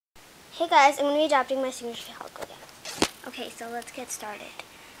Hey guys, I'm going to be adopting my signature Calico again. Okay, so let's get started.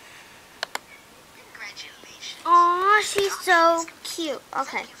 Congratulations. Aw, she's so cute.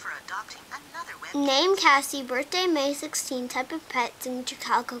 Okay. Thank you for adopting another web Name Cassie, birthday May 16, type of pet, signature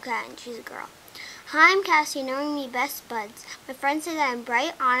Calico cat, and she's a girl. Hi, I'm Cassie, knowing me best buds. My friends say that I'm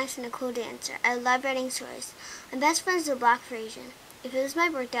bright, honest, and a cool dancer. I love writing stories. I'm best friends with Black Frasian. If it was my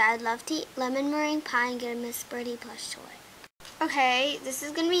birthday, I'd love to eat lemon meringue pie and get a Miss Birdie plush toy. Okay, this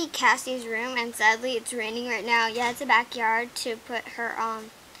is going to be Cassie's room, and sadly it's raining right now. Yeah, it's a backyard to put her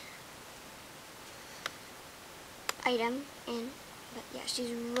item in. But yeah, she's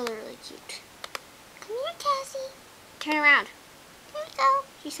really, really cute. Come here, Cassie. Turn around. There you go.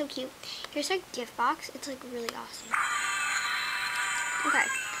 She's so cute. Here's her gift box. It's like really awesome. Okay.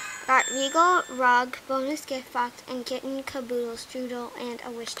 Got Regal, rug, bonus gift box, and kitten, caboodle, strudel, and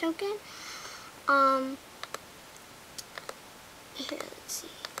a wish token. Here, let's see.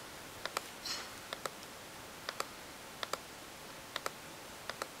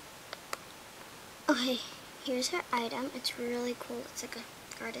 Okay, here's her item. It's really cool. It's like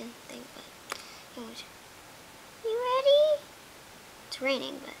a garden thing, but you ready? It's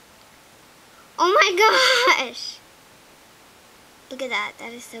raining, but oh my gosh! Look at that.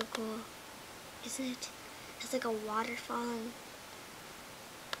 That is so cool, isn't it? It's like a waterfall and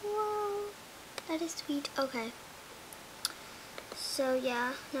whoa, that is sweet. Okay. So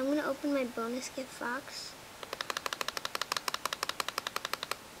yeah, now I'm gonna open my bonus gift box.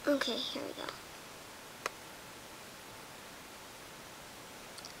 Okay, here we go.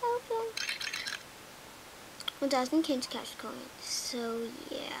 Open. 1,000 King's Cash coins. So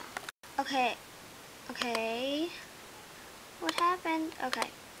yeah. Okay. What happened? Okay.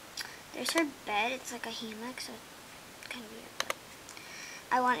 There's her bed. It's like a hammock, so it's kind of weird, but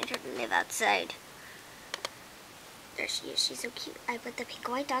I wanted her to live outside. There she is. She's so cute. I put the pink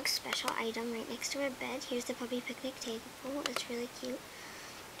and white dog special item right next to her bed. Here's the puppy picnic table. It's really cute.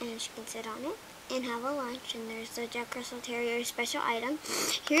 And she can sit on it and have a lunch. And there's the Jack Russell Terrier special item.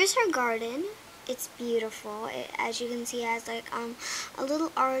 Here's her garden. It's beautiful. As you can see, it has like a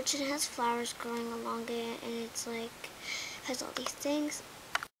little arch and it has flowers growing along it. And it's like, has all these things.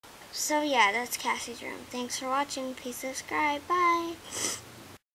 So yeah, that's Cassie's room. Thanks for watching. Please subscribe. Bye.